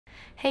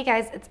Hey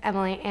guys, it's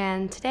Emily,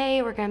 and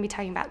today we're going to be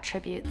talking about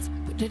tributes.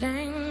 But it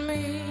ain't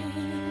me,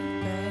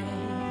 babe.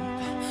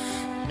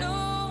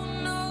 No,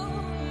 no,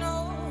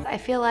 no. I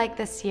feel like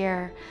this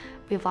year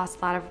we've lost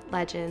a lot of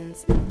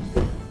legends.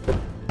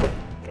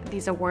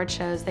 These award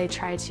shows, they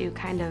try to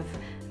kind of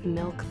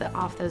milk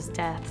off those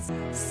deaths.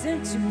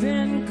 Since you've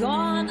been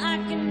gone, I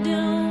can do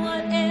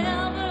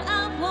whatever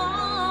I want.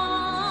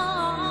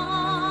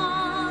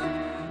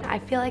 I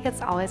feel like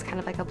it's always kind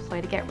of like a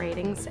ploy to get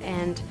ratings,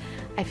 and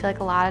I feel like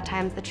a lot of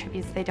times the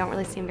tributes, they don't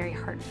really seem very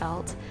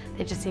heartfelt.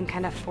 They just seem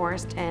kind of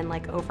forced and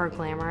like over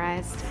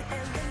glamorized.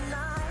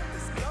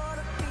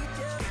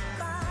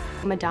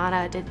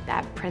 Madonna did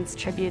that Prince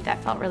tribute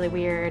that felt really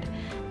weird,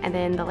 and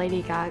then the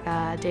Lady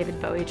Gaga,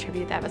 David Bowie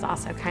tribute that was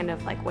also kind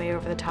of like way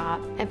over the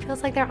top. It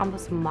feels like they're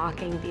almost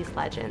mocking these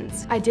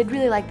legends. I did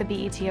really like the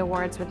BET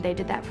Awards when they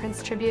did that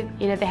Prince tribute.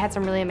 You know, they had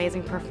some really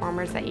amazing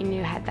performers that you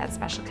knew had that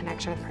special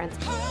connection with Prince.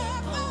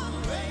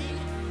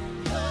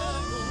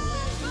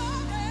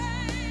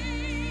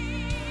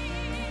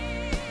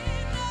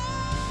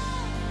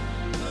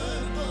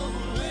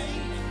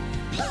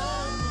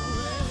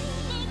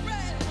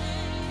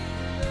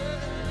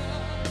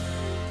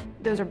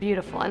 Those are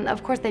beautiful, and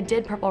of course they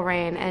did Purple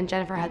Rain, and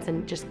Jennifer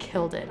Hudson just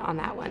killed it on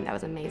that one. That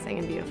was amazing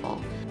and beautiful.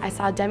 I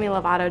saw Demi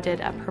Lovato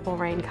did a Purple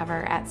Rain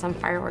cover at some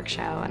fireworks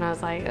show, and I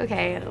was like,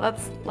 okay,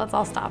 let's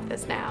all stop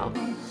this now.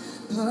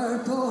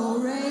 Purple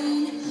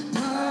rain,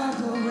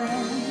 purple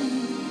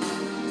rain.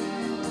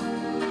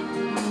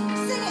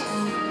 Sing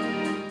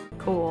it.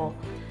 Cool.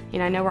 You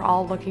know, I know we're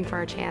all looking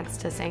for a chance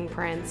to sing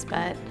Prince,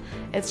 but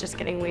it's just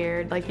getting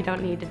weird. Like, you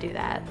don't need to do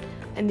that.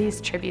 And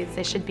these tributes,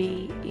 they should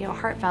be, you know,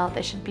 heartfelt.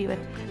 They should be with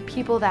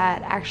people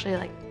that actually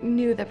like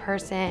knew the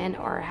person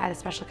or had a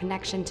special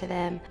connection to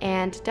them.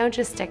 And don't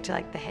just stick to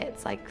like the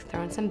hits, like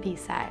throw in some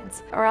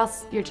B-sides. Or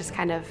else you're just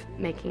kind of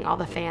making all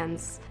the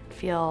fans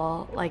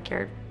feel like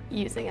you're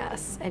using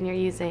us and you're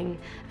using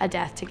a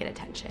death to get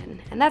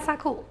attention. And that's not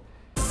cool.